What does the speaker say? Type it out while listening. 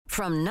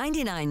From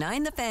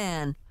 99.9 The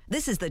Fan,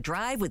 this is The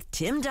Drive with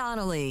Tim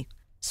Donnelly.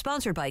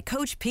 Sponsored by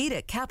Coach Pete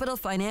at Capital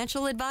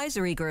Financial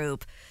Advisory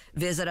Group.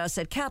 Visit us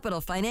at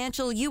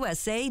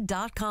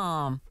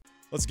capitalfinancialusa.com.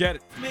 Let's get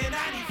it.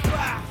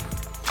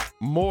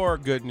 More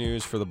good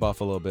news for the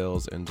Buffalo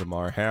Bills and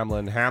Damar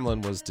Hamlin.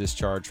 Hamlin was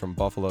discharged from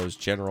Buffalo's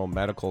General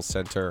Medical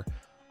Center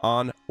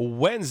on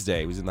Wednesday.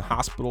 He was in the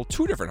hospital,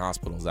 2 different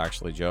hospitals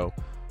actually, Joe,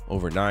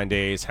 over 9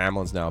 days.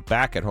 Hamlin's now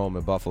back at home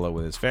in Buffalo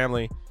with his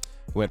family.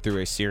 He went through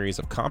a series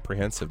of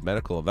comprehensive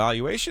medical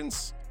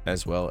evaluations,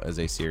 as well as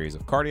a series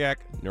of cardiac,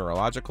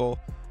 neurological,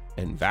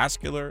 and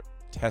vascular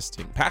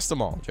testing. Passed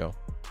them all, Joe.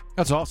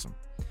 That's awesome.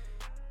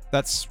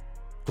 That's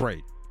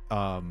great.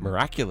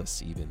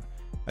 Miraculous, even.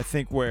 I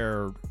think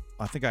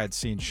I had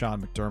seen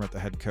Sean McDermott, the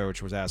head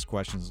coach, was asked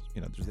questions.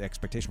 You know, the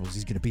expectation was,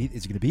 is he going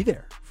to be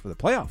there for the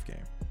playoff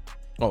game?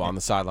 Oh, on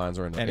the sidelines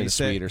or in the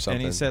suite or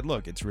something. And he said,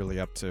 look, it's really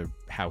up to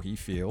how he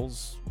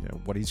feels, you know,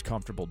 what he's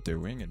comfortable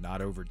doing and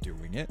not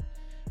overdoing it.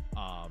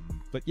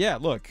 But yeah,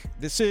 look,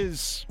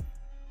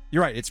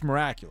 you're right, it's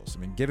miraculous. I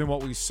mean, given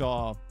what we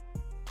saw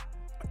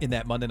in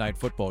that Monday Night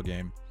Football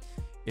game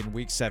in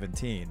Week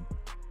 17,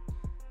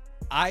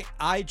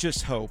 I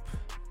just hope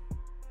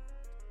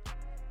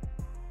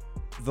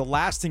the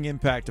lasting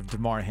impact of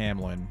Damar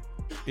Hamlin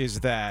is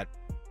that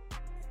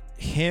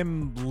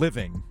him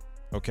living,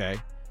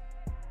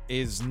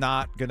 is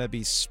not going to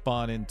be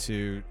spun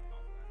into,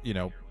 you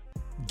know,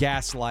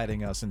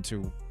 gaslighting us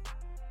into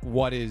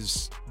what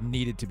is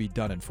needed to be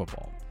done in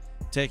football.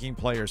 Taking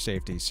player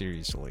safety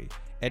seriously,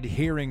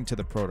 adhering to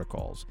the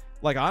protocols.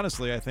 Like,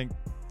 honestly, I think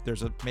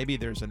there's an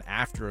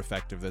after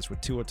effect of this with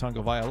Tua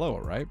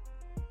Tagovailoa, right?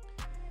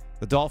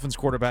 The Dolphins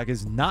quarterback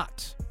is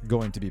not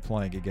going to be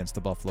playing against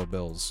the Buffalo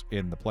Bills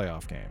in the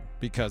playoff game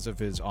because of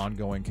his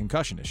ongoing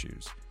concussion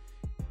issues.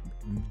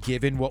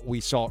 Given what we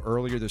saw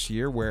earlier this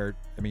year, where,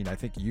 I mean, I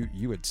think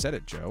you had said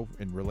it, Joe,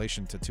 in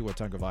relation to Tua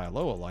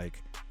Tagovailoa,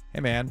 like, hey,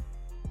 man,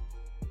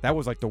 that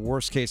was like the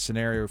worst case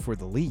scenario for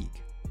the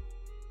league.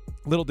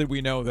 Little did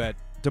we know that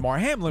Damar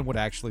Hamlin would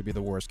actually be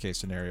the worst case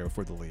scenario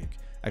for the league.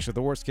 Actually,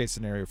 the worst case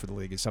scenario for the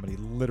league is somebody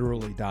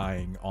literally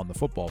dying on the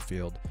football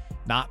field,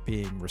 not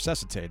being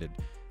resuscitated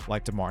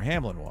like Damar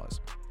Hamlin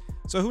was.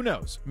 So who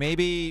knows?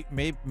 Maybe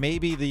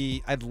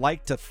I'd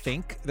like to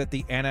think that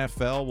the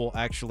NFL will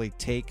actually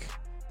take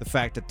the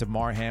fact that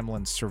Damar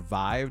Hamlin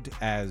survived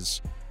as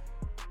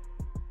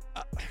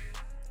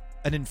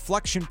an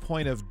inflection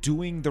point of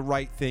doing the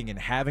right thing and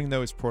having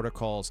those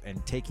protocols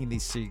and taking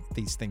these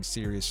things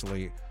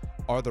seriously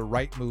are the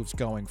right moves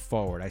going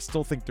forward. I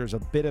still think there's a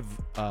bit of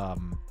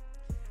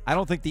I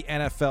don't think the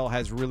NFL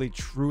has really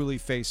truly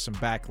faced some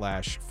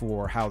backlash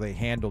for how they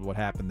handled what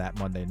happened that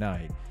Monday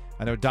night.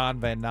 I know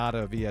Don Van Natta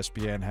of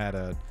ESPN had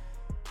a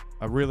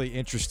really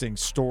interesting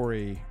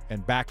story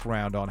and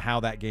background on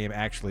how that game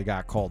actually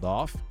got called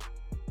off.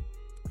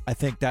 I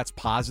think that's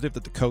positive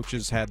that the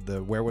coaches had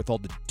the wherewithal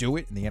to do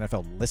it and the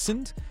NFL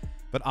listened.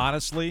 But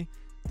honestly,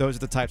 those are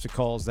the types of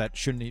calls that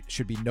should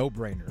be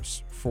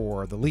no-brainers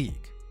for the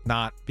league,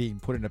 not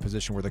being put in a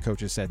position where the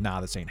coaches said, nah,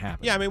 this ain't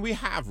happening. Yeah, I mean, we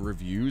have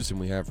reviews and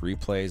we have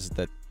replays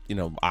that, you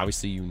know,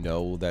 obviously you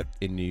know that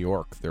in New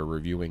York they're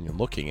reviewing and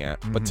looking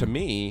at. Mm-hmm. But to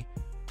me,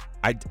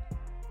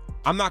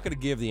 I'm not going to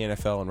give the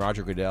NFL and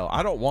Roger Goodell,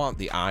 I don't want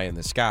the eye in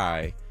the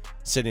sky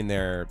sitting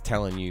there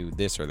telling you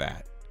this or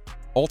that.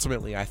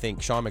 Ultimately, I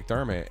think Sean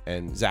McDermott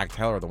and Zach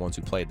Taylor are the ones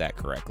who played that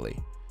correctly.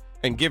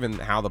 And given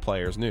how the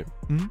players knew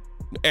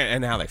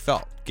and how they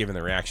felt, given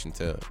the reaction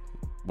to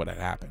what had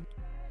happened.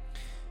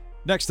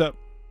 Next up.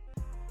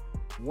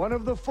 One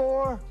of the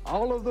four,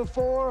 all of the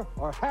four,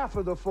 or half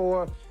of the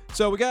four.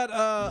 So we got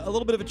a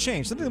little bit of a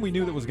change. Something that we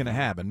knew that was going to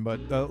happen, but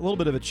a little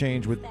bit of a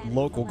change with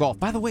local golf.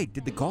 By the way,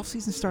 did the golf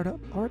season start up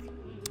already?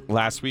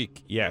 Last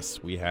week,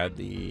 yes, we had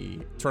the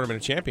Tournament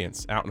of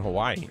Champions out in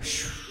Hawaii,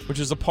 which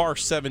is a par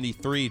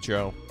 73,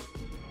 Joe.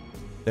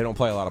 They don't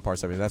play a lot of par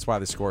 70. That's why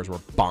the scores were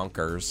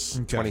bonkers.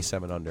 Okay.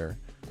 27 under.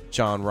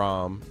 John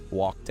Rahm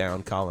walked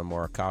down Colin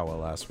Morikawa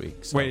last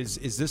week. So. Wait,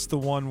 is this the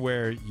one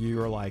where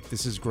you are like,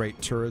 this is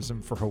great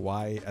tourism for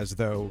Hawaii, as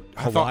though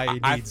Hawaii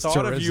needs tourism? I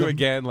thought of you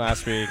again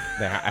last week.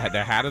 They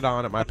had it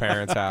on at my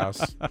parents'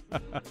 house.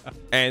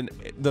 And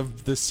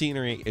the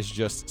scenery is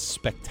just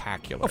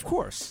spectacular. Of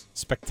course.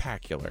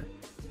 Spectacular.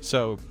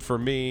 So for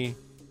me,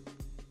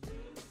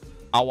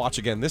 I'll watch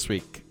again this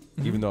week,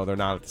 even though they're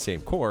not at the same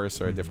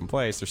course or a different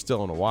place. They're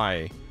still in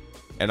Hawaii.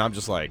 And I'm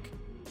just like,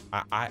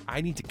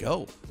 I need to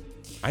go.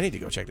 I need to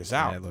go check this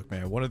out. Yeah, look,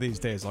 man, one of these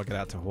days I'll get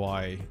out to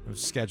Hawaii. It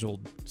was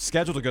scheduled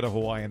to go to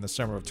Hawaii in the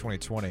summer of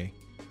 2020,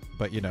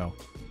 but, you know,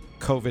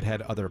 COVID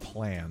had other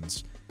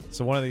plans.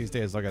 So one of these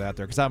days I'll get out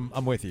there because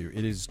I'm with you.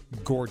 It is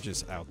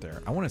gorgeous out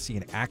there. I want to see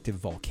an active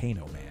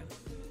volcano, man.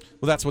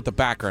 Well, that's what the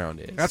background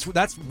is.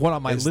 That's one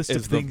on my list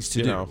of things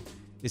to do. Know.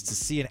 Is to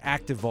see an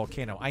active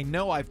volcano. I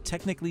know I've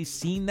technically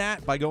seen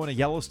that by going to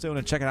Yellowstone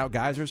and checking out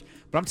geysers,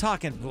 but I'm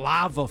talking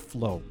lava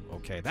flow,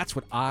 okay? That's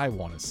what I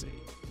want to see.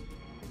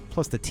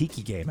 Plus, the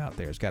tiki game out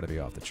there has got to be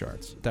off the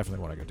charts.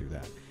 Definitely want to go do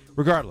that.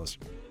 Regardless,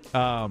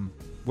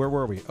 where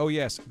were we? Oh,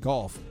 yes,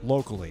 golf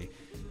locally.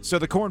 So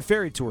the Corn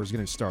Ferry Tour is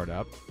going to start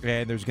up,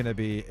 and there's going to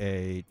be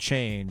a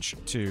change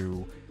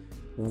to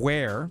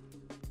where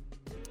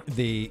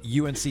the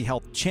UNC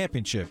Health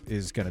Championship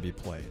is going to be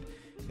played.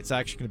 It's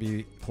actually going to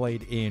be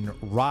played in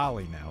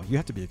Raleigh now. You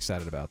have to be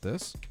excited about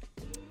this.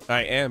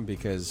 I am,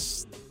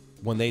 because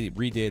when they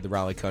redid the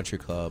Raleigh Country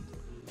Club,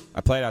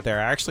 I played out there.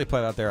 I actually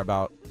played out there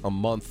about a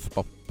month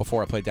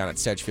before I played down at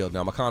Sedgefield.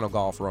 Now, McConnell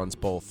Golf runs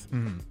both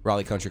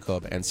Raleigh Country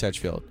Club and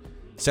Sedgefield.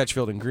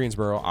 Sedgefield in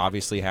Greensboro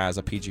obviously has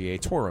a PGA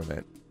Tour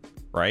event,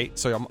 right?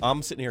 So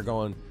I'm sitting here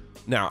going,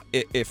 now,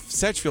 if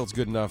Sedgefield's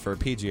good enough for a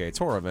PGA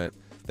Tour event,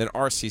 then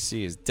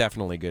RCC is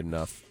definitely good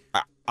enough.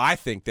 I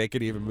think they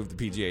could even move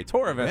the PGA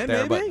Tour event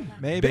there,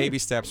 but baby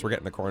steps. We're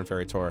getting the Corn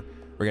Ferry Tour.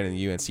 We're getting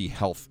the UNC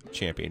Health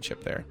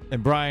Championship there.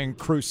 And Brian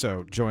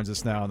Crusoe joins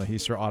us now on the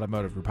Heiser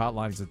Automotive Group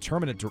Hotline. He's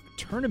the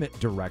tournament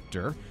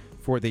director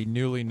for the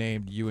newly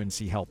named UNC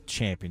Health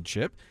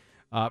Championship.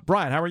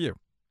 Brian, how are you?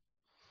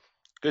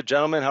 Good,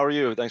 gentlemen. How are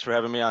you? Thanks for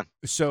having me on.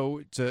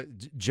 So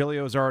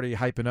Giglio's already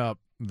hyping up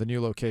the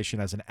new location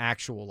as an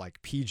actual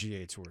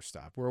PGA Tour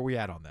stop. Where are we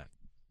at on that?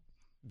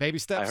 Baby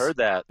steps? I heard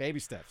that. Baby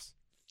steps.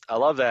 I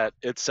love that.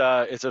 It's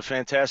a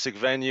fantastic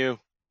venue.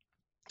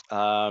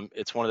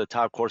 It's one of the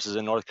top courses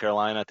in North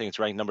Carolina. I think it's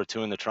ranked number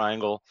 2 in the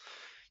Triangle.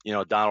 You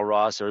know, Donald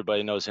Ross,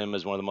 everybody knows him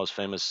as one of the most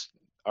famous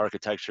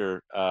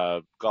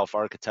golf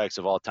architects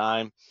of all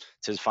time.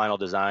 It's his final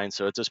design,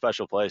 so it's a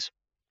special place.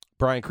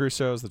 Brian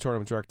Crusoe is the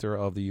tournament director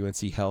of the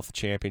UNC Health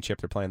Championship.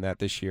 They're playing that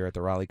this year at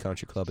the Raleigh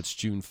Country Club. It's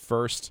June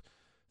 1st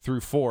through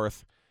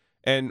 4th.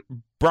 And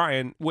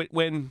Brian,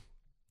 when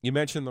you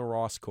mentioned the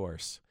Ross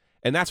course,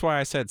 and that's why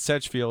I said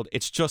Sedgefield,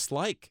 it's just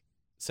like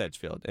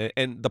Sedgefield.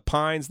 And the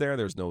pines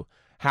there's no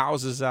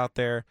houses out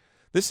there.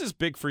 This is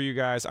big for you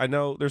guys. I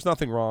know there's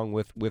nothing wrong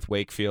with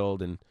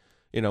Wakefield, and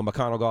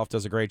McConnell Golf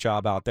does a great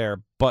job out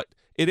there, but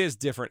it is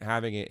different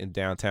having it in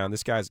downtown.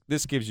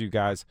 This gives you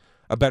guys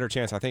a better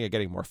chance, I think, of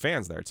getting more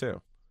fans there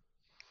too.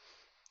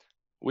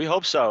 We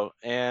hope so.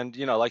 And,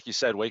 like you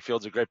said,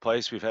 Wakefield's a great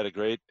place. We've had a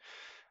great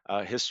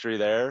history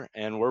there,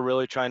 and we're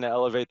really trying to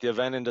elevate the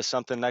event into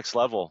something next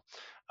level.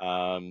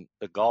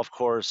 The golf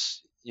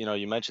course,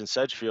 you mentioned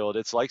Sedgefield.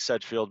 It's like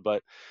Sedgefield,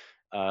 but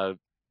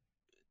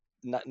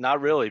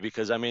not really,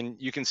 because,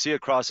 you can see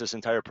across this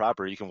entire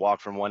property. You can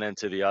walk from one end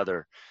to the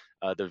other.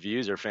 The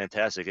views are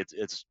fantastic.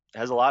 It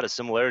has a lot of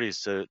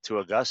similarities to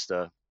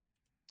Augusta.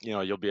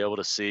 You'll be able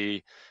to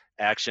see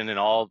action in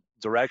all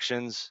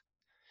directions.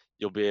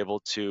 You'll be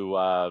able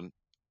to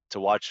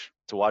watch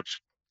a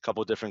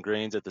couple of different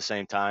greens at the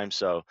same time.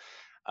 So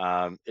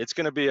it's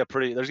going to be there's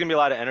going to be a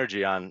lot of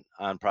energy on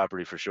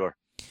property for sure.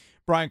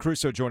 Brian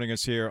Crusoe joining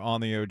us here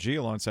on the OG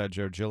alongside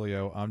Joe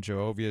Giglio. I'm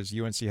Joe Ovies.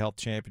 UNC Health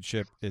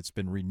Championship. It's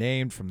been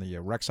renamed from the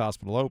Rex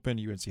Hospital Open.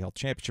 UNC Health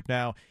Championship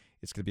now.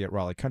 It's going to be at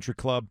Raleigh Country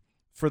Club.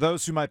 For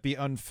those who might be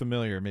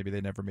unfamiliar, maybe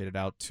they never made it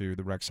out to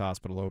the Rex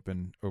Hospital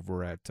Open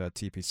over at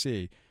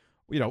TPC,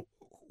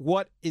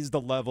 what is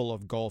the level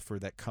of golfer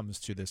that comes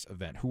to this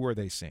event? Who are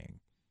they seeing?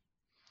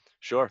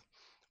 Sure.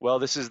 Well,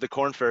 this is the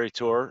Corn Ferry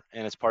Tour,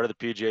 and it's part of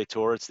the PGA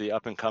Tour. It's the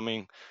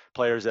up-and-coming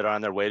players that are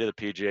on their way to the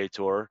PGA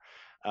Tour.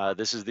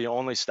 This is the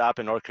only stop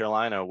in North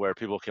Carolina where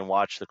people can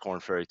watch the Corn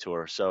Ferry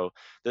Tour. So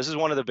this is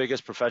one of the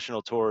biggest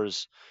professional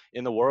tours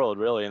in the world,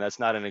 really, and that's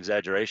not an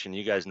exaggeration.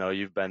 You guys know,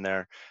 you've been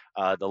there.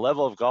 The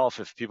level of golf,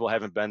 if people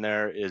haven't been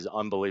there, is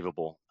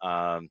unbelievable.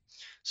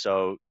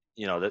 So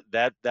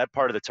that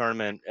part of the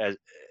tournament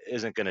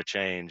isn't going to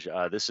change.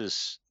 This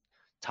is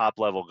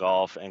top-level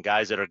golf and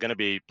guys that are going to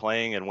be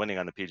playing and winning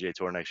on the PGA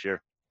Tour next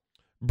year.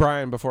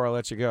 Brian, before I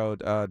let you go,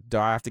 do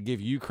I have to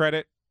give you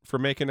credit for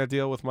making a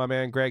deal with my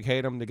man Greg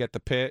Hayden to get the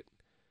pit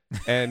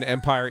and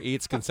Empire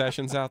Eats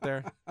concessions out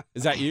there?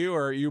 Is that you,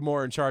 or are you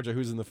more in charge of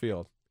who's in the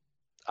field?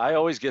 I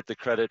always get the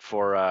credit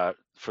for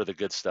the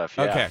good stuff.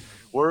 Yeah. Okay.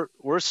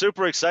 We're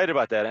super excited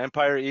about that.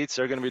 Empire Eats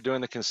are going to be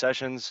doing the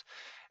concessions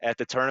at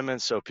the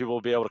tournament, so people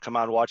will be able to come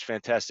out and watch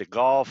fantastic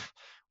golf.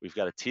 We've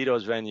got a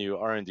Tito's venue,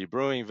 R&D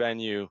Brewing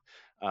venue.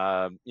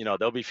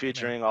 They'll be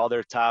featuring all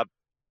their top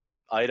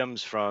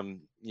items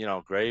from,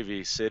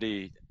 Gravy,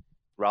 City,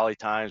 Raleigh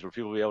Times, where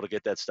people will be able to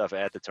get that stuff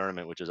at the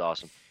tournament, which is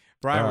awesome.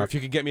 Brian, if you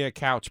could get me a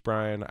couch,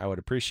 Brian, I would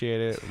appreciate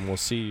it, and we'll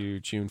see you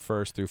June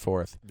 1st through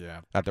 4th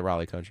at the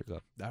Raleigh Country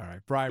Club. All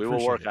right, Brian, we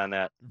will work on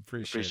that.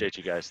 Appreciate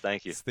you guys.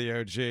 Thank you. It's the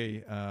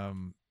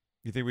OG.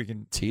 You think we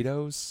can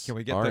Tito's? Can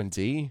we get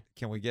R&D?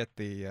 Can we get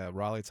the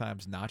Raleigh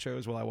Times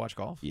nachos while I watch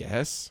golf?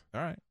 Yes.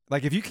 All right.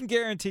 If you can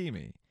guarantee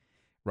me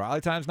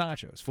Raleigh Times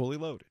nachos, fully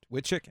loaded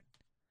with chicken.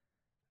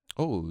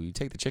 Oh, you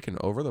take the chicken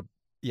over the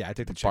I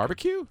take the chicken.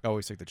 Barbecue?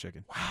 Always take the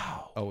chicken.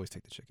 Wow. Always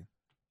take the chicken.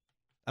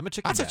 I'm a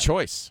chicken guy. That's a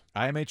choice.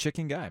 I am a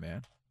chicken guy,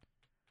 man.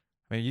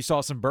 You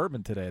saw some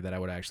bourbon today that I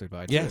would actually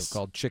buy too. Yes.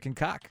 Called Chicken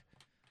Cock.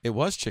 It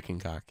was chicken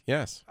cock,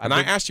 yes. And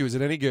I asked you, is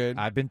it any good?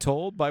 I've been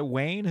told by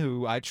Wayne,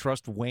 who I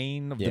trust,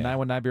 Wayne of the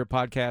 919 Beer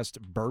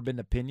Podcast, Bourbon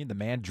Opinion, the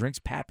man drinks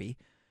Pappy,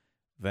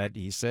 that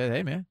he said,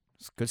 hey, man,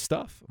 it's good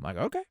stuff. I'm like,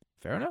 okay,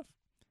 fair enough.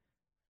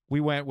 We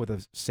went with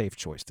a safe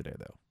choice today,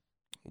 though.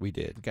 We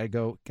did. Got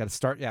to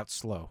start out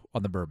slow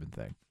on the bourbon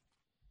thing.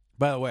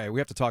 By the way, we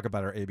have to talk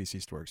about our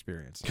ABC store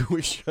experience.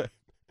 We should.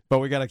 But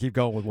we got to keep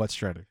going with what's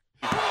trending.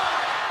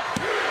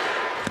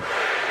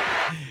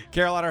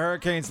 Carolina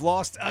Hurricanes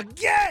lost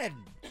again.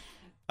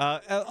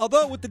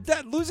 Although with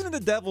losing to the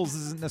Devils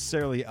isn't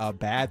necessarily a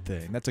bad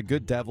thing. That's a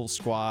good Devils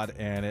squad,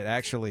 and it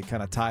actually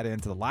kind of tied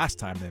into the last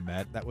time they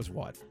met. That was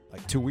what,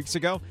 like 2 weeks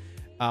ago,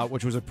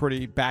 which was a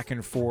pretty back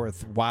and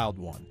forth wild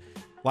one.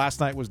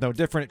 Last night was no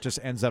different. It just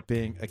ends up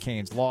being a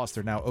Canes loss.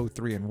 They're now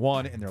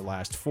 0-3-1 in their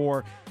last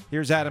 4.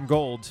 Here's Adam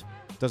Gold,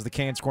 does the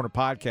Canes Corner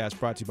podcast,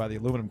 brought to you by the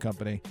Aluminum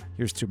Company.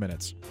 Here's 2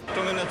 minutes.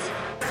 2 minutes.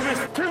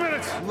 2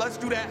 minutes. Let's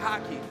do that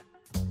hockey.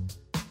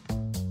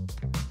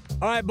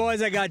 All right,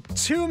 boys, I got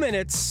 2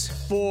 minutes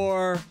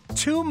for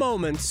 2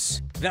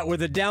 moments that were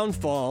the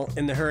downfall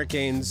in the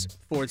Hurricanes'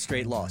 4th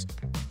straight loss.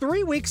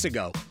 3 weeks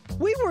ago,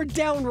 we were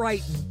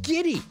downright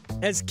giddy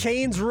as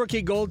Canes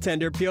rookie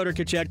goaltender Pyotr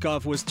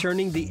Kochetkov was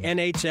turning the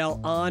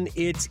NHL on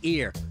its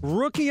ear.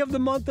 Rookie of the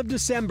month of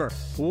December,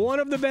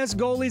 one of the best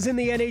goalies in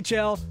the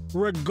NHL,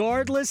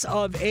 regardless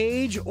of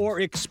age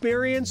or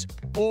experience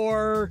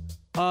or,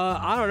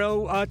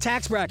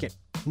 tax bracket.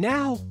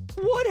 Now,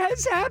 what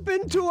has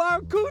happened to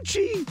our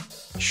Coochie?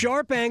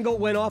 Sharp angle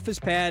went off his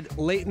pad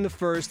late in the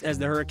first as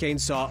the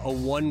Hurricanes saw a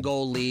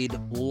 1-goal lead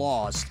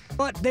lost.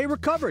 But they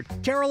recovered.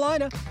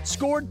 Carolina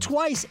scored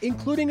twice,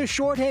 including a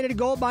shorthanded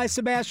goal by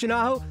Sebastian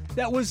Aho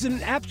that was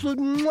an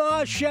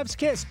absolute chef's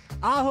kiss.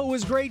 Aho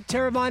was great.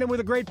 Teravainen with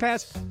a great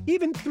pass,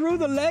 even through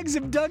the legs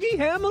of Dougie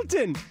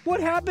Hamilton.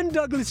 What happened,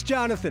 Douglas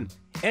Jonathan?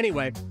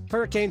 Anyway,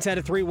 Hurricanes had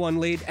a 3-1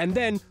 lead, and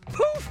then,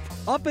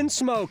 poof, up in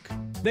smoke.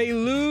 They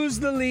lose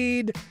the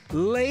lead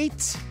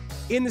late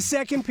in the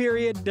second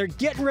period. They're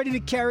getting ready to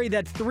carry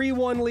that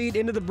 3-1 lead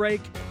into the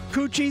break.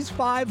 Coochie's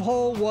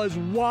 5-hole was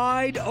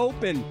wide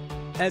open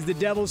as the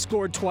Devils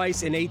scored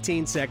twice in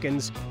 18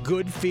 seconds.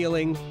 Good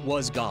feeling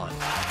was gone.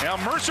 Now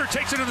Mercer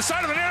takes it to the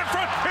side of the net in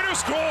front, and who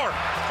score?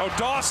 Oh,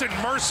 Dawson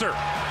Mercer.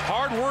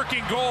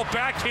 Hard-working goal,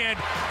 backhand,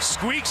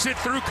 squeaks it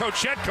through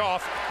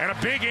Kochetkov, and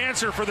a big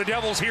answer for the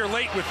Devils here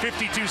late with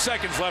 52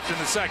 seconds left in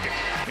the second.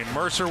 And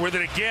Mercer with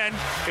it again,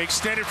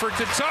 extended for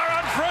Tatar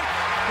on front,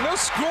 and they'll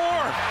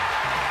score.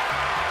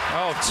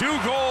 Oh, 2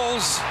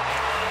 goals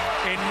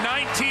in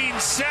 19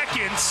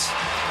 seconds,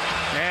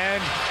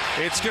 and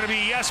it's going to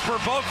be Jesper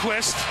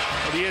Boqvist.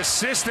 The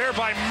assist there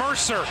by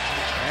Mercer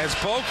as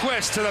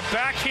Boqvist to the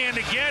backhand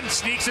again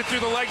sneaks it through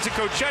the legs of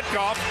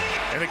Kochetkov,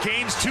 and the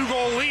Canes'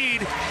 2-goal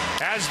lead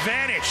has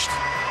vanished.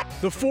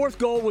 The 4th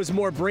goal was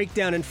more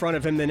breakdown in front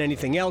of him than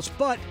anything else,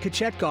 but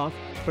Kochetkov,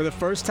 for the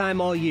first time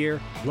all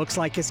year, looks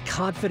like his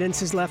confidence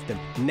has left him.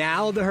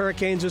 Now the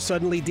Hurricanes are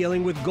suddenly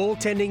dealing with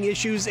goaltending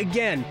issues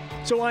again.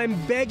 So I'm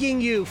begging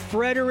you,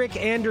 Frederik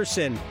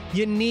Andersen,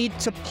 you need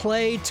to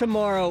play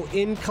tomorrow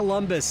in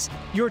Columbus.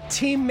 Your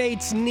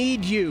teammates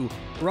need you.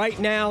 Right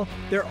now,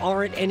 there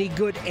aren't any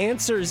good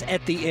answers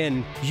at the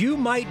inn. You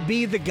might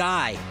be the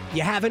guy.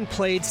 You haven't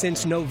played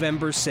since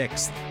November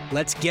 6th.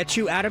 Let's get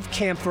you out of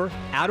camphor,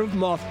 out of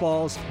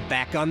mothballs,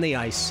 back on the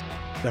ice.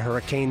 The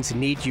Hurricanes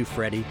need you,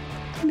 Freddie.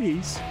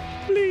 Please,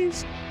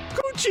 please.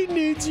 Coochie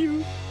needs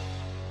you.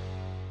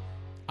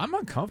 I'm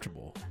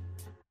uncomfortable.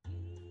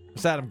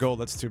 It's Adam Gold.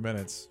 That's 2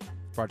 minutes.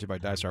 Brought to you by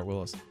Dysart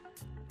Willis.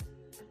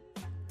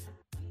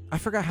 I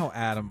forgot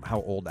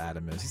how old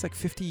Adam is. He's like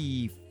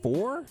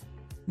 54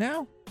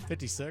 now?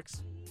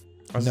 56.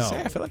 I was gonna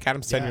say, I feel like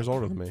Adam's 10 years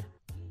older than me.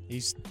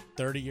 He's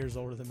 30 years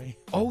older than me.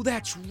 Oh,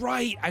 that's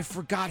right. I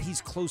forgot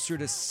he's closer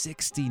to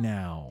 60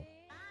 now.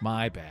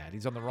 My bad.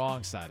 He's on the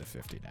wrong side of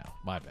 50 now.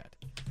 My bad.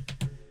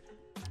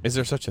 Is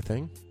there such a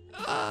thing?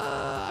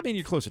 I mean,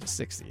 you're closer to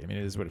 60. I mean,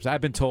 it is what it is.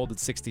 I've been told that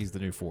 60 is the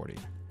new 40.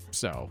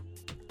 So,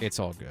 it's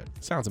all good.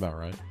 Sounds about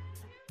right.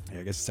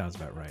 Yeah, I guess it sounds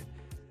about right.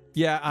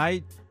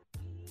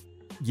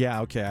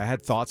 Okay. I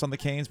had thoughts on the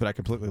Canes, but I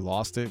completely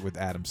lost it with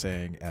Adam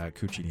saying,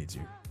 Coochie needs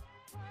you.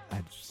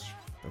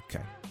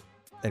 Okay.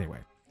 Anyway.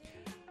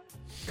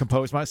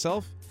 Compose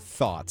myself.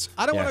 Thoughts.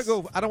 I don't want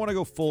to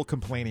go full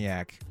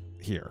complainiac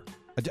here.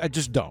 I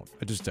just don't.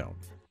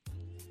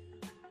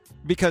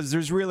 Because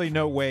there's really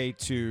no way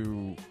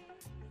to...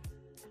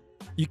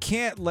 You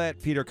can't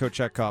let Peter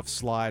Kochetkov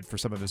slide for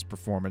some of his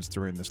performance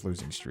during this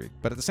losing streak.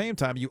 But at the same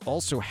time, you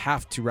also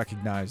have to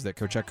recognize that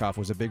Kochetkov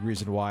was a big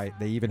reason why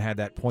they even had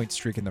that point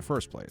streak in the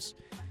first place.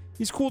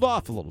 He's cooled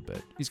off a little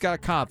bit. He's got a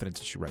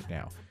confidence issue right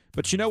now.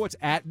 But you know what's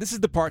this is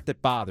the part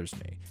that bothers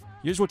me.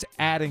 Here's what's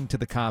adding to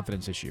the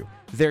confidence issue.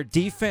 Their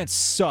defense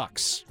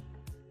sucks.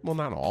 Well,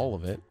 not all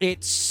of it.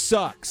 It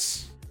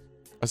sucks.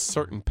 A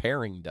certain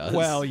pairing does.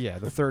 Well, yeah,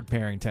 the third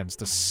pairing tends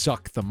to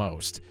suck the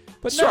most.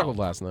 But struggled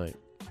last night.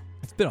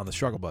 It's been on the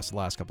struggle bus the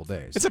last couple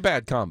days. It's a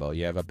bad combo.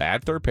 You have a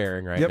bad third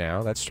pairing right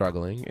now that's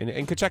struggling,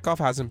 and Kochetkov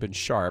hasn't been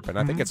sharp, and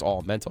I think it's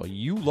all mental.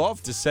 You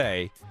love to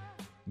say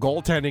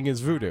goaltending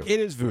is voodoo. It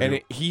is voodoo.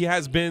 And he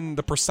has been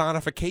the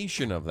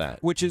personification of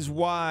that. Which is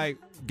why,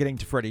 getting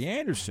to Freddie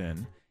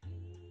Andersen,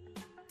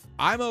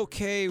 I'm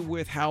okay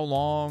with how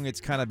long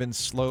it's kind of been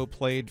slow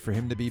played for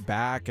him to be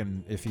back,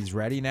 and if he's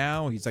ready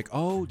now, he's like,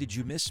 oh, did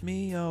you miss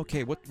me?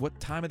 Okay, what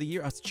time of the year?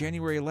 Oh, it's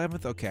January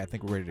 11th? Okay, I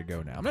think we're ready to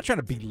go now. I'm not trying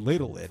to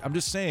belittle it. I'm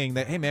just saying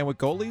that, hey, man, with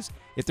goalies,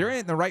 if they're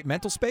in the right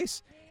mental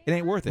space, it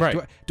ain't worth it.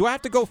 Right. Do I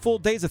have to go full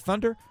Days of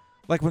Thunder?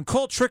 Like when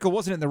Cole Trickle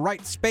wasn't in the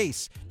right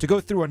space to go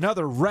through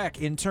another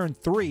wreck in turn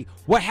 3,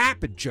 what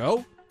happened,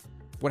 Joe?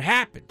 What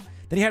happened?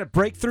 Then he had a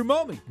breakthrough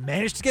moment. He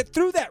managed to get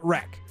through that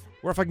wreck.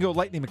 Or if I can go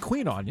Lightning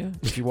McQueen on you,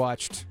 if you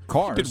watched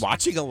Cars. You've been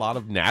watching a lot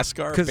of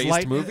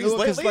NASCAR-based movies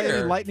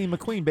lately? Lightning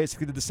McQueen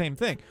basically did the same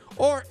thing.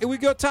 Or we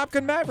go Top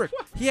Gun Maverick.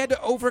 He had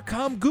to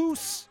overcome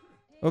Goose.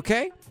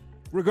 Okay?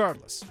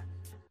 Regardless.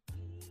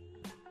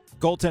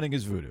 Goaltending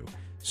is voodoo.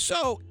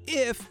 So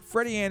if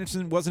Freddie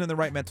Andersen wasn't in the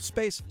right mental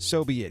space,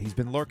 so be it. He's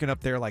been lurking up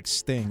there like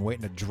Sting,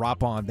 waiting to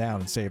drop on down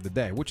and save the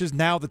day, which is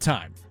now the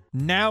time.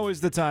 Now is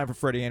the time for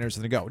Freddie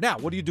Andersen to go. Now,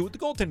 what do you do with the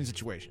goaltending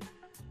situation?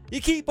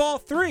 You keep all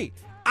 3.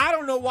 I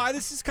don't know why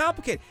this is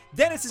complicated.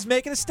 Dennis is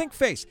making a stink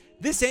face.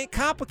 This ain't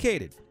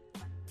complicated.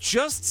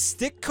 Just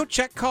stick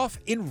Kochetkov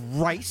in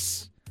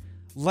Rice,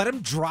 let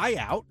him dry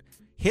out,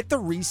 hit the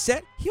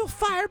reset, he'll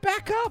fire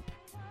back up.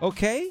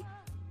 Okay?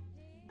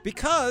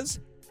 Because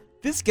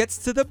this gets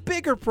to the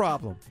bigger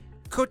problem.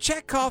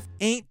 Kochetkov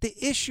ain't the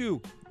issue.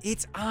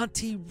 It's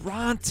Antti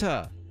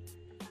Ranta.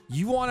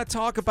 You want to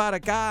talk about a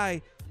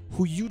guy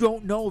who you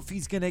don't know if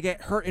he's going to get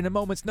hurt in a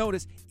moment's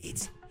notice.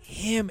 It's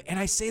him, and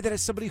I say that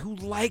as somebody who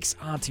likes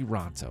Antti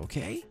Ranta,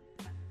 okay?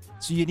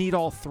 So you need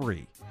all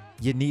 3.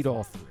 You need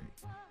all 3.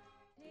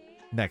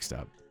 Next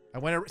up. I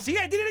did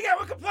it again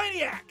with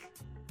Complaniac!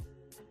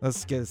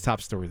 Let's get his top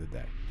story of the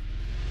day.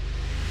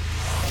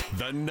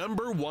 The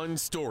number 1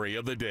 story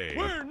of the day.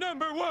 We're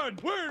number 1.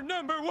 We're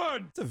number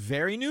 1. It's a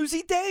very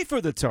newsy day for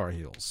the Tar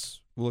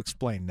Heels. We'll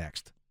explain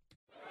next.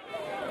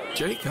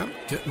 Jake, I'm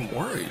getting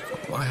worried.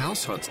 My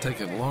house hunt's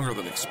taking longer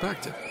than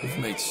expected. We've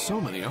made so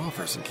many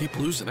offers and keep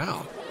losing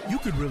out. You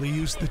could really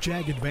use the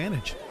JAG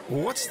advantage.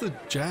 Well, what's the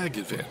JAG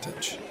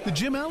advantage? The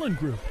Jim Allen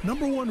Group,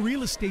 #1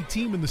 real estate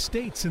team in the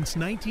state since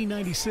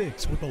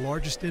 1996, with the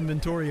largest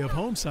inventory of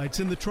home sites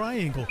in the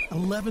Triangle,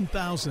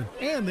 11,000.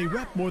 And they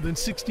rep more than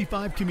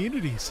 65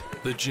 communities.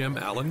 The Jim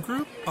Allen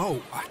Group?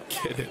 Oh, I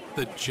get it.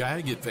 The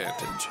JAG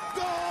advantage.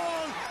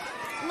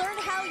 Learn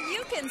how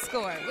you can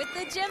score with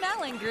the Jim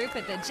Allen Group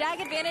at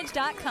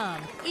thejagadvantage.com.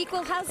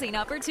 Equal housing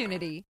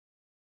opportunity.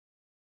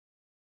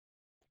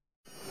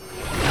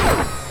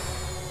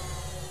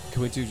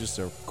 Can we do just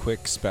a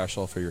quick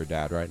special for your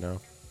dad right now?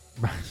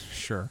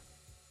 Sure.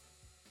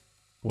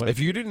 What? If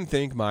you didn't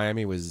think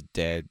Miami was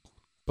dead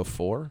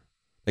before,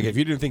 like if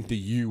you didn't think the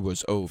U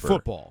was over.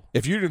 Football.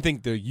 If you didn't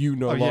think the U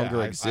no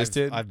longer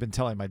existed. I've been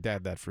telling my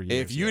dad that for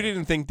years. If you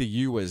didn't think the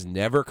U was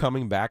never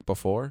coming back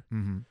before,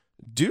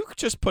 Duke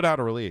just put out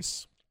a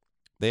release.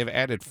 They have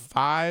added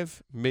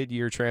 5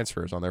 mid-year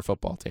transfers on their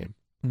football team.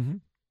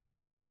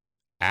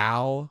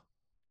 Al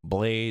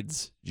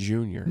Blades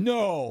Jr.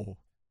 No.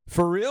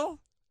 For real?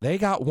 They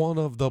got one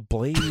of the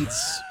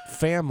Blades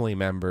family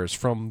members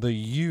from the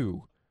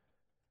U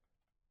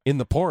in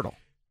the portal.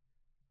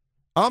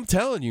 I'm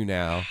telling you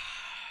now,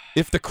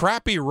 if the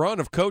crappy run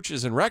of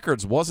coaches and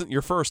records wasn't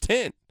your first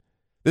hint,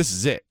 this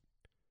is it.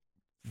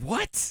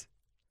 What?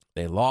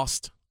 They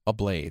lost a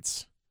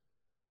Blades.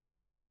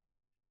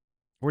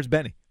 Where's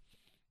Benny?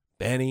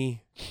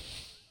 Benny,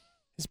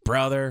 his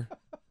brother,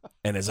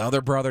 and his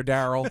other brother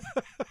Daryl.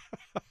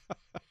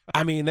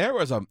 I mean, there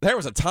was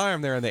a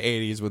time there in the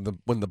 80s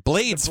when the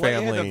Blades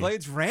family. Yeah, the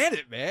Blades ran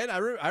it, man.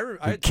 Are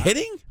you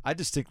kidding? I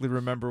distinctly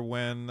remember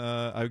when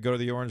I would go to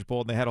the Orange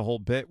Bowl and they had a whole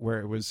bit where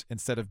it was,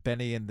 instead of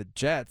Benny and the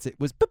Jets, it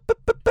was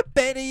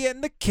Benny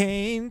and the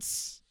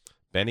Canes.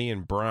 Benny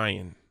and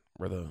Brian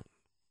were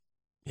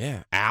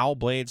Al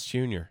Blades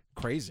Jr.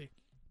 Crazy.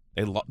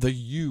 The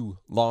U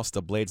lost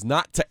the Blades,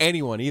 not to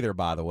anyone either,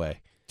 by the way.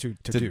 To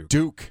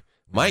Duke.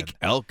 Mike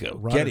Elko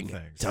getting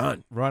things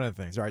done. Running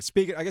things. All right,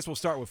 speaking, I guess we'll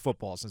start with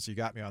football since you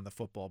got me on the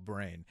football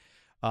brain.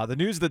 The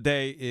news of the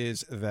day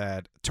is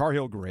that Tar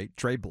Heel great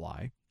Dre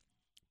Bly,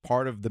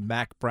 part of the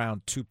Mac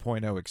Brown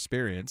 2.0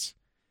 experience,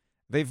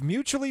 they've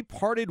mutually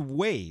parted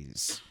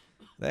ways.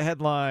 The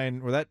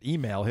headline, or that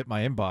email hit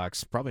my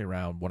inbox probably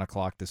around 1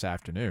 o'clock this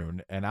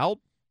afternoon, and I'll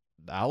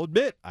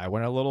admit I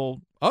went a little,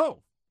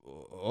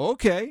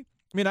 okay.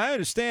 I mean, I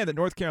understand that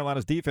North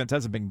Carolina's defense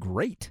hasn't been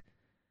great,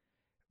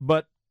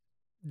 but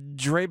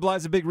Dre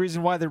Bly's a big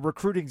reason why the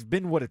recruiting's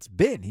been what it's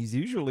been. He's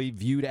usually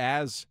viewed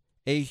as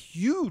a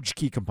huge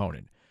key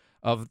component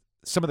of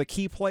some of the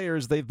key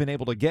players they've been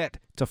able to get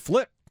to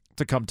flip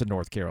to come to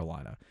North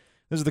Carolina.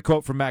 This is the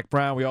quote from Mac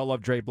Brown. We all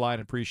love Dre Bly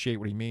and appreciate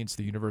what he means to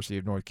the University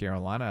of North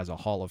Carolina as a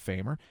Hall of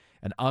Famer,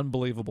 an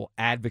unbelievable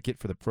advocate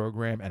for the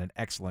program, and an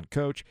excellent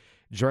coach.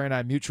 Dre and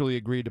I mutually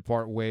agreed to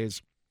part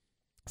ways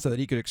so that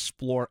he could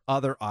explore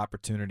other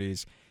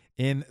opportunities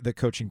in the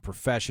coaching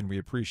profession. We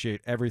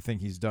appreciate everything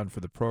he's done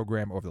for the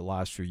program over the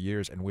last few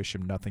years and wish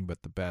him nothing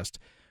but the best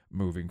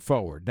moving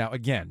forward. Now,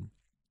 again,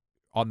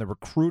 on the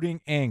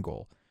recruiting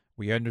angle,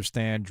 we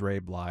understand Dre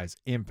Bly's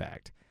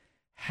impact.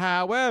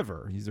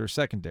 However, he's their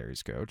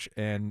secondaries coach,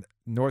 and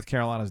North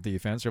Carolina's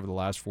defense over the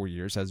last 4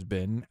 years has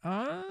been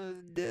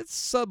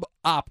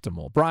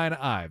suboptimal. Brian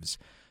Ives,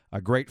 a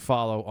great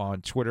follow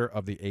on Twitter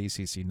of the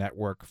ACC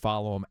Network.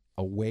 Follow him.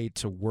 Away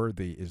to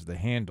Worthy is the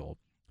handle.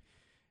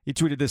 He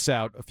tweeted this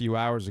out a few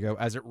hours ago.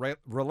 As it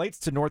relates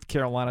to North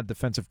Carolina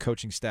defensive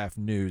coaching staff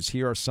news,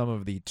 here are some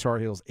of the Tar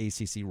Heels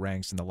ACC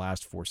ranks in the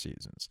last 4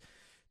 seasons.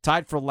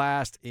 Tied for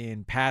last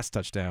in pass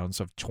touchdowns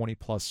of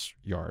 20-plus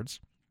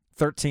yards,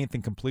 13th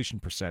in completion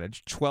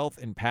percentage, 12th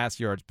in pass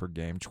yards per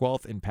game,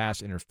 12th in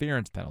pass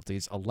interference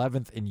penalties,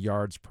 11th in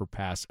yards per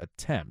pass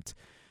attempt.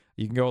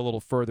 You can go a little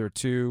further,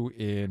 too,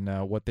 in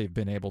what they've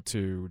been able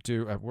to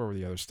do. Where were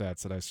the other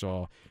stats that I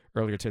saw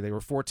earlier today? They were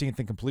 14th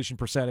in completion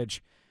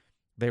percentage.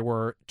 They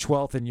were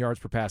 12th in yards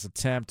per pass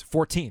attempt.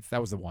 14th,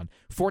 that was the one.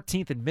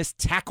 14th in missed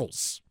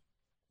tackles.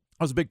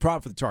 That was a big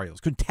problem for the Tar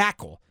Heels. Couldn't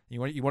tackle. You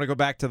want to go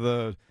back to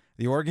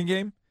the Oregon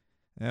game?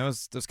 That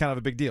was kind of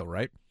a big deal,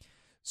 right?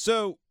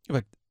 So,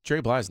 but Dre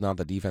Bly is not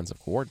the defensive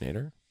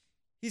coordinator.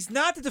 He's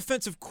not the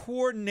defensive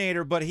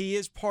coordinator, but he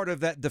is part of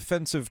that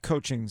defensive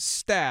coaching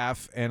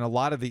staff, and a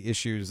lot of the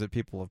issues that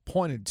people have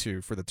pointed to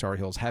for the Tar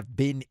Heels have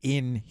been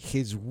in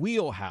his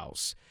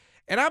wheelhouse.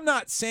 And I'm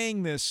not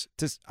saying this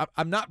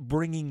I'm not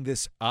bringing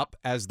this up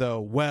as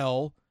though,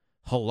 well,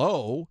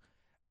 hello.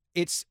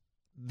 It's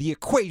the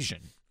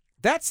equation.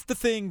 That's the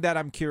thing that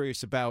I'm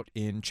curious about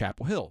in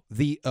Chapel Hill,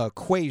 the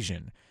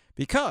equation.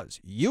 Because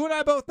you and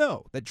I both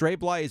know that Dre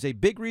Bly is a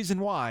big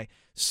reason why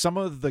some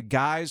of the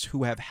guys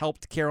who have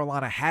helped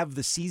Carolina have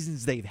the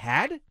seasons they've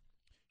had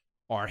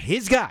are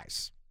his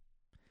guys.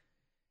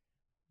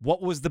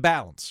 What was the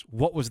balance?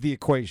 What was the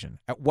equation?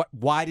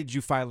 Why did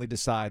you finally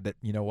decide that,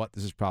 you know what,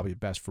 this is probably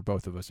best for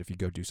both of us if you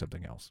go do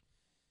something else?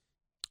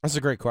 That's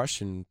a great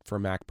question for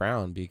Mac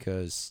Brown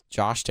because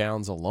Josh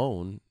Downs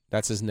alone,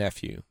 that's his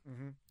nephew.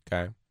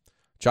 Okay.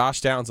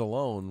 Josh Downs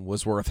alone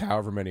was worth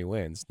however many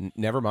wins.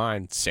 Never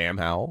mind Sam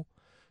Howell.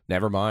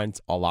 Never mind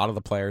a lot of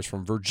the players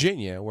from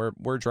Virginia,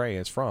 where Dre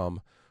is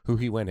from, who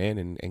he went in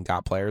and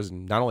got players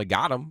and not only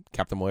got them,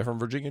 kept them away from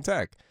Virginia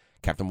Tech,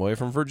 kept them away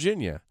from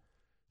Virginia.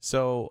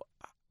 So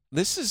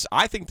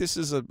I think this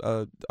is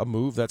a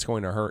move that's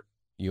going to hurt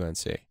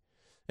UNC.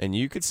 And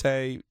you could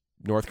say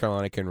North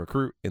Carolina can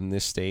recruit in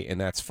this state, and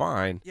that's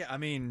fine. Yeah, I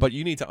mean, but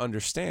you need to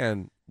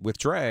understand with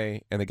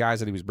Dre and the guys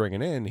that he was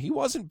bringing in, he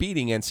wasn't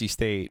beating NC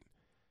State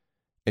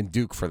and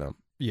Duke for them.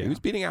 Yeah. He was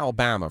beating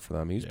Alabama for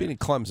them. He was beating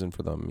Clemson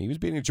for them. He was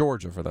beating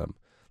Georgia for them.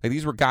 Like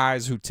these were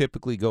guys who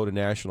typically go to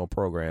national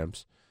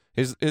programs.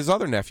 His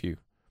other nephew,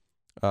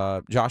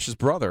 Josh's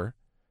brother,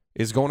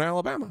 is going to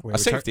Alabama. Wait, a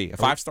safety, a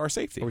 5-star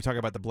safety. Are we talking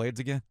about the Blades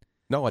again?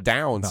 No, a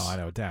Downs. No, I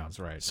know Downs,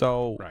 right.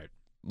 So, right.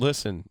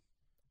 Listen,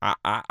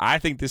 I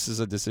think this is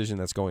a decision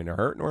that's going to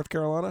hurt North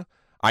Carolina.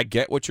 I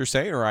get what you're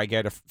saying, or I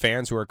get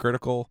fans who are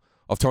critical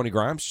of Tony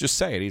Grimes. Just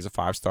say it. He's a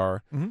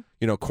 5-star,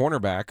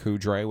 cornerback who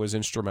Dre was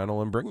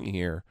instrumental in bringing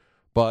here.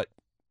 But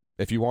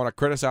if you want to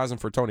criticize him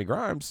for Tony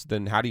Grimes,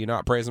 then how do you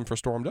not praise him for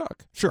Storm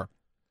Duck? Sure.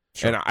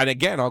 And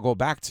again, I'll go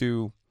back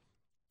to,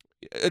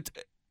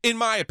 in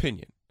my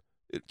opinion,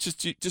 just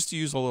to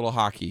use a little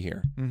hockey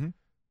here.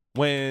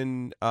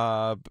 When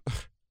I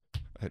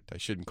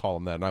shouldn't call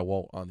him that, and I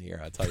won't on the air.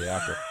 I'll tell you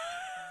after.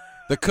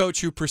 The coach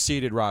who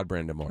preceded Rod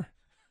Brindamore.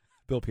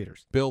 Bill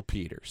Peters. Bill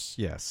Peters.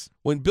 Yes.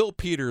 When Bill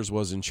Peters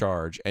was in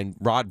charge and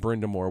Rod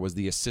Brindamore was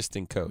the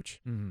assistant coach,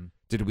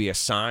 did we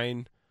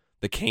assign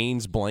the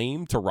Canes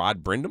blame to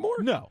Rod Brindamore?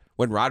 No.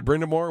 When Rod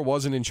Brindamore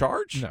wasn't in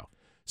charge? No.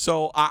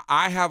 So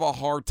I have a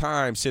hard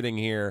time sitting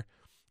here,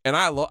 and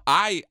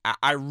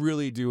I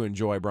really do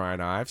enjoy Brian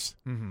Ives.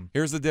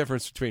 Here's the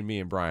difference between me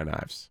and Brian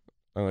Ives.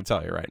 I'm going to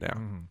tell you right now.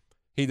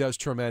 He does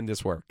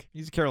tremendous work.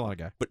 He's a Carolina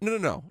guy. But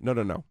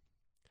no.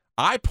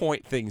 I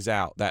point things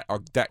out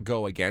that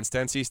go against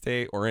NC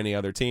State or any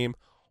other team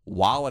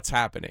while it's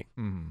happening.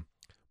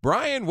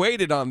 Brian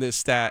waited on this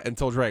stat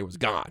until Dre was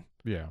gone.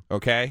 Yeah.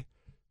 Okay?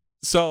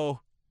 So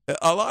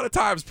a lot of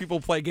times people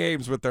play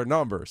games with their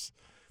numbers.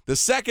 The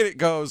second it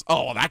goes,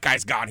 oh, that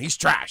guy's gone, he's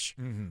trash.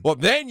 Well,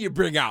 then you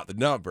bring out the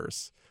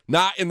numbers.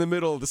 Not in the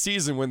middle of the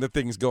season when the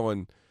thing's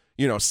going,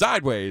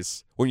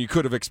 sideways, when you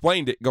could have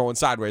explained it going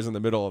sideways in the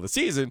middle of the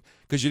season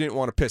because you didn't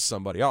want to piss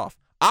somebody off.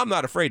 I'm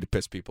not afraid to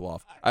piss people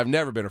off. I've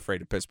never been afraid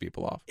to piss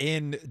people off.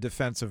 In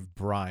defense of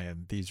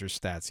Brian, these are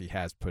stats he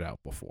has put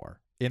out before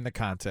in the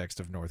context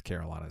of North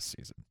Carolina's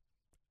season.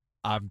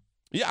 I'm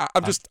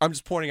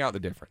just pointing out the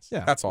difference.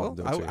 Yeah, that's all I'm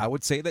doing. I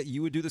would say that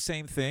you would do the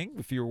same thing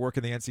if you were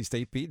working the NC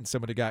State beat and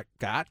somebody got.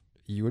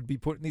 You would be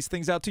putting these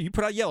things out too. You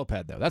put out Yellow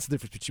Pad though. That's the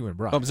difference between you and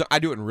Brian. I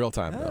do it in real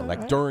time though,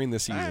 like during the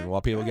season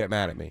while people get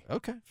mad at me.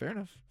 Okay, fair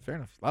enough. A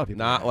lot of people.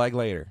 Not like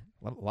later.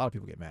 A lot of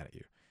people get mad at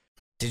you.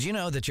 Did you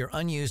know that your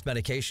unused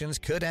medications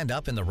could end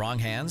up in the wrong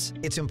hands?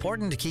 It's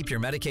important to keep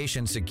your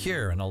medication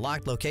secure in a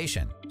locked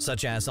location,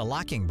 such as a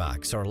locking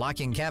box or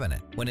locking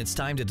cabinet. When it's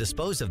time to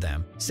dispose of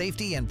them,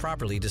 safety and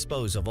properly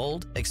dispose of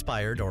old,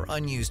 expired, or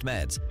unused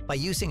meds by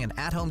using an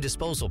at-home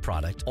disposal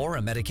product or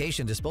a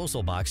medication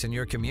disposal box in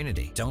your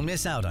community. Don't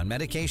miss out on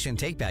medication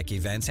take-back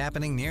events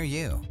happening near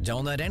you.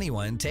 Don't let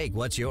anyone take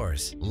what's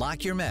yours.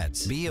 Lock your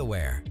meds. Be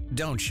aware.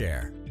 Don't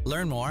share.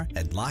 Learn more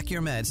at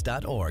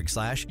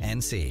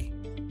lockyourmeds.org/NC.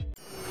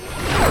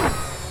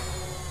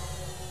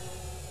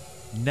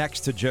 Next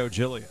to Joe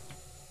Giglio,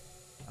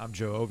 I'm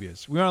Joe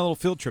Ovies. We went on a little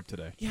field trip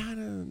today. Yeah,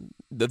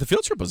 the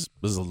field trip was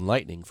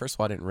enlightening. First of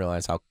all, I didn't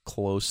realize how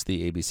close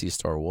the ABC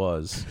store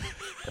was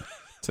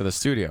to the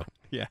studio.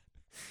 Yeah.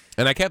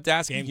 And I kept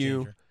asking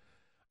you,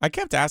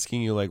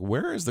 like,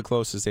 where is the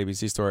closest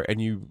ABC store?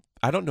 And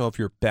I don't know if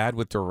you're bad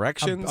with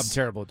directions. I'm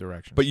terrible at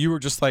directions. But you were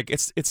just like,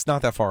 it's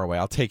not that far away.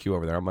 I'll take you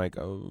over there. I'm like,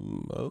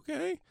 oh,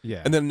 okay.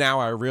 Yeah. And then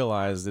now I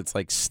realized it's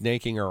like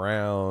snaking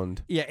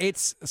around. Yeah,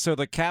 so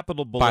the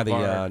Capitol Boulevard.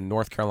 By the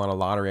North Carolina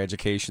lottery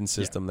education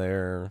system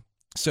there.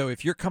 So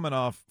if you're coming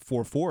off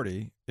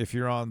 440, if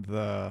you're on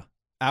the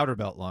outer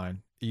belt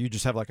line, you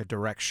just have like a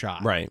direct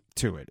shot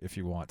to it if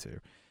you want to.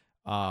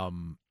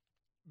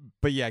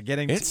 But yeah,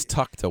 it's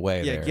tucked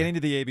away there. Yeah, getting to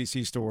the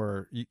ABC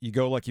store, you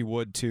go like you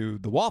would to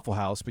the Waffle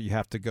House, but you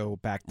have to go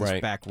back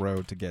this back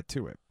road to get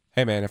to it.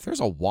 Hey, man, if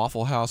there's a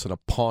Waffle House and a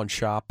pawn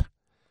shop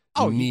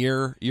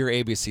near your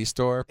ABC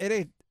store.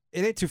 It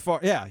ain't too far.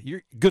 Yeah,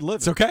 you're good living.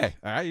 It's okay.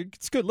 All right,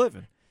 it's good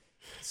living.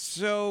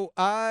 So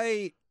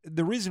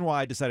the reason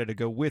why I decided to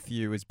go with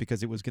you is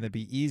because it was going to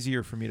be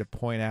easier for me to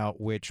point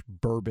out which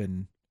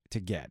bourbon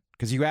to get.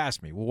 Because you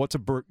asked me, well, what's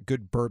a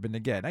good bourbon to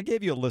get? And I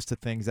gave you a list of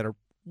things that are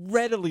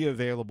readily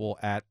available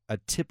at a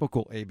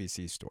typical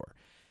ABC store.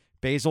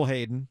 Basil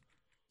Hayden,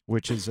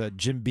 which is a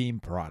Jim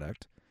Beam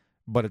product,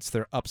 but it's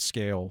their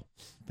upscale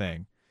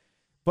thing.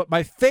 But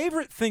my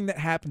favorite thing that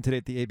happened today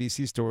at the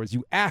ABC store is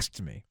you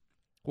asked me,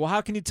 well,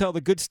 how can you tell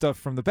the good stuff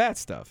from the bad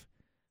stuff?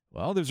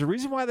 Well, there's a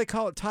reason why they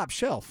call it top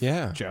shelf,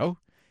 Joe.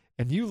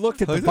 And you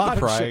looked at the bottom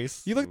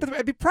price. You looked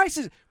at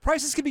prices.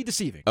 Prices can be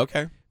deceiving.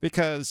 Okay.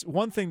 Because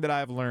one thing that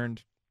I've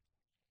learned,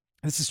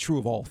 this is true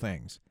of all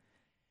things,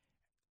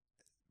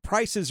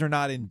 prices are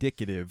not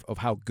indicative of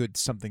how good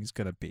something's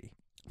going to be.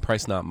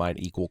 Price not might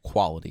equal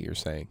quality, you're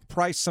saying.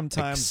 Price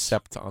sometimes.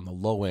 Except on the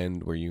low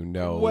end where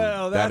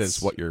that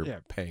is what you're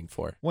paying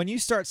for. When you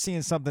start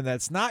seeing something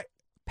that's not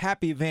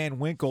Pappy Van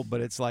Winkle, but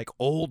it's like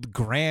old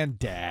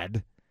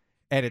granddad,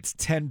 and it's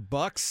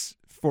 $10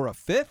 for a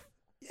fifth,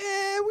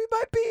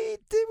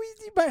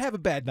 you might have a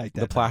bad night that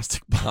The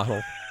plastic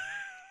bottle.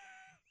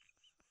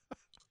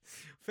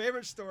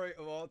 Favorite story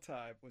of all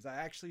time was I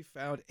actually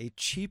found a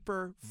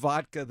cheaper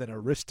vodka than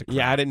Aristocrat.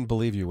 Yeah, I didn't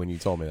believe you when you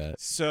told me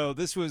that. So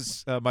this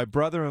was my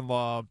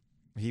brother-in-law.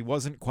 He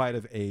wasn't quite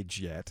of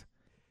age yet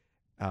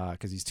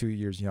because he's 2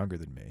 years younger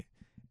than me.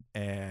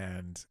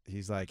 And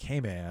he's like, hey,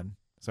 man.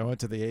 So I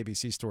went to the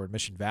ABC store in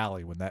Mission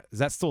Valley. Is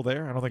that still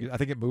there? I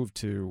think it moved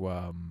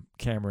to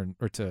Cameron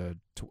or to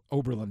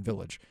Oberlin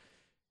Village,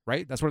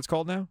 right? That's what it's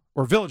called now?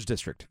 Or Village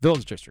District.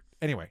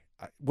 Anyway,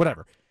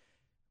 whatever.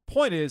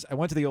 Point is, I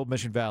went to the old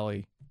Mission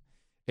Valley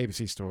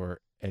ABC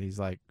store, and he's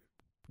like,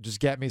 just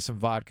get me some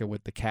vodka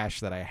with the cash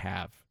that I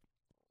have.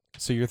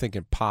 So you're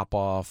thinking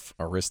Pop-Off,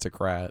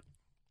 Aristocrat.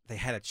 They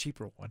had a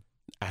cheaper one.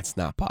 That's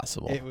not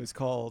possible. It was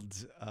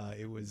called,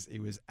 it was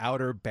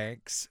Outer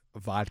Banks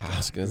vodka. I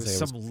was going to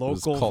say some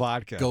local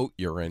vodka. Goat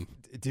urine.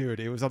 Dude,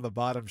 it was on the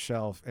bottom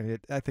shelf, and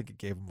I think it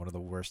gave him one of the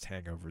worst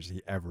hangovers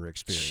he ever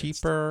experienced.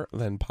 Cheaper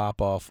than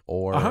Pop-Off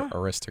or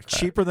Aristocrat.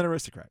 Cheaper than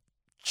Aristocrat.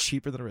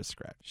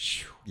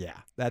 Yeah,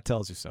 that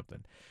tells you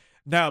something.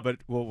 No, but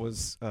what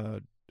was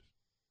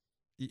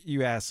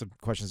you asked some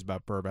questions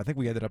about bourbon. I think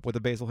we ended up with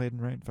a Basil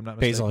Hayden, right? If I'm not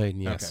mistaken. Basil Hayden,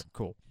 yes. Okay,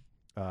 cool.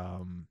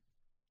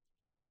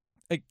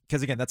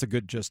 Because again, that's a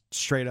good just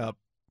straight up.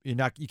 You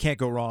can't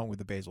go wrong with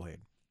the Basil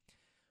Hayden.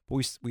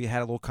 But we had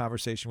a little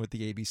conversation with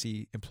the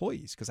ABC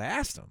employees because I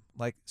asked them,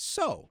 like,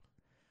 so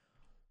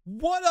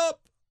what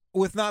up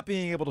with not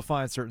being able to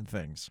find certain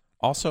things?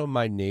 Also,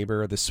 my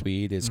neighbor, the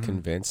Swede, is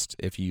convinced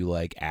if you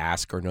like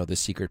ask or know the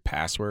secret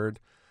password,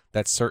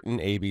 that certain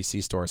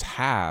ABC stores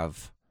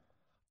have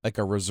like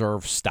a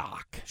reserve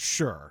stock.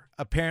 Sure.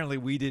 Apparently,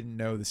 we didn't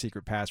know the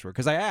secret password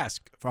because I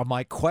asked on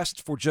my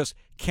quest for just,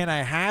 can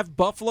I have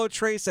Buffalo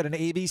Trace at an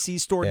ABC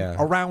store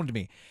around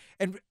me?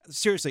 And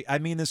seriously, I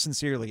mean this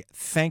sincerely.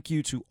 Thank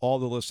you to all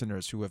the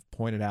listeners who have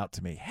pointed out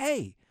to me,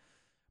 hey,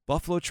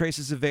 Buffalo Trace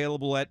is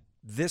available at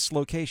this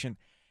location.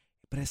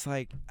 But it's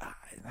like,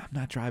 I'm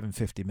not driving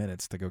 50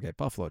 minutes to go get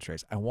Buffalo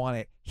Trace. I want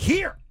it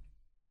here,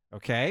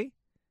 okay?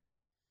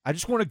 I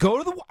just want to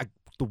go to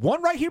the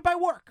one right here by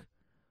work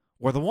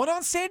or the one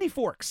on Sandy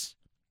Forks.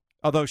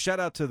 Although, shout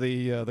out to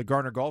the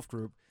Garner Golf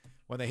Group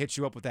when they hit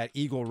you up with that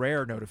Eagle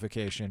Rare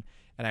notification.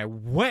 And I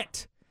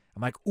went.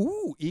 I'm like,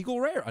 ooh, Eagle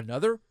Rare,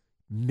 another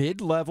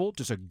mid-level,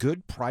 just a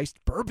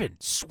good-priced bourbon.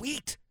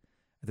 Sweet.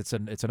 It's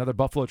another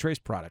Buffalo Trace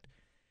product.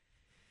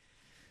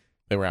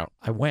 They were out.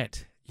 I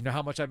went. You know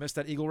how much I missed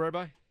that Eagle Rare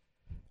by?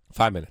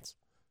 5 minutes.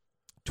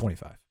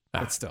 25.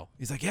 But still.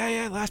 He's like,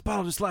 yeah, last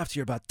bottle just left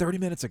here about 30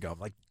 minutes ago. I'm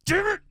like,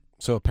 damn it!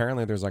 So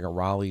apparently there's like a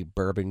Raleigh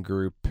bourbon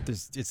group.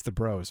 It's the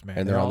bros, man.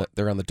 And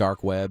they're on the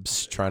dark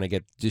webs trying to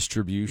get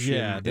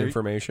distribution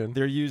information.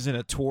 They're using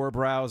a Tor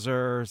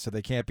browser, so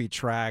they can't be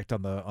tracked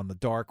on the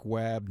dark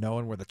web,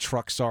 knowing where the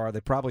trucks are. They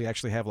probably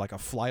actually have like a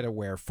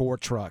FlightAware for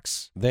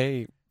trucks.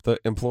 The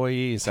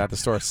employees at the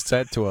store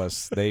said to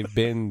us they've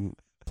been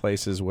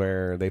places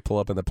where they pull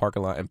up in the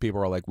parking lot and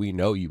people are like, we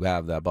know you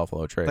have that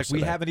Buffalo Trace. Like,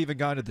 we haven't even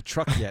gone to the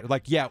truck yet.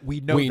 Like, yeah, we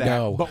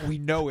know, but we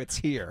know it's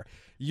here.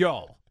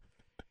 Yo.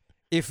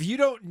 If you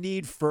don't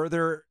need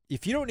further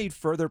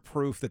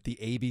proof that the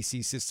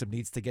ABC system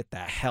needs to get the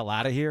hell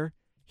out of here,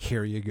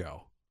 here you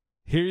go.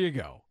 Here you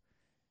go.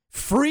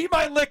 Free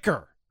my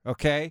liquor,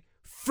 okay?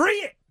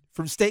 Free it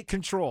from state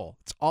control.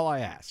 That's all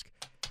I ask.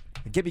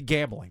 And give me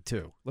gambling,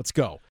 too. Let's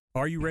go.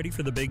 Are you ready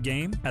for the big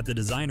game? At The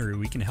Designery,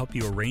 we can help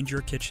you arrange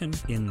your kitchen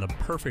in the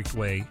perfect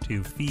way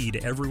to feed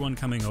everyone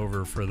coming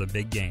over for the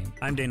big game.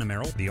 I'm Dana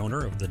Merrill, the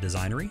owner of The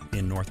Designery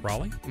in North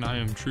Raleigh. And I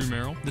am True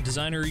Merrill. The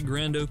Designery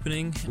grand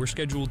opening, we're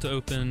scheduled to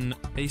open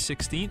May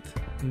 16th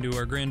and do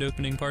our grand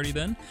opening party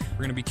then. We're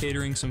going to be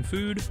catering some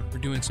food. We're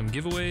doing some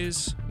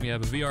giveaways. We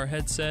have a VR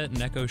headset,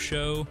 an Echo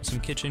Show, some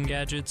kitchen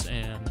gadgets,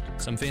 and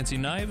some fancy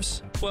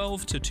knives.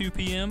 12 to 2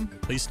 p.m.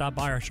 Please stop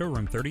by our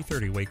showroom,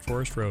 3030 Wake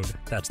Forest Road.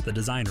 That's The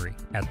Designery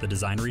at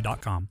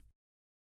thedesignery.com.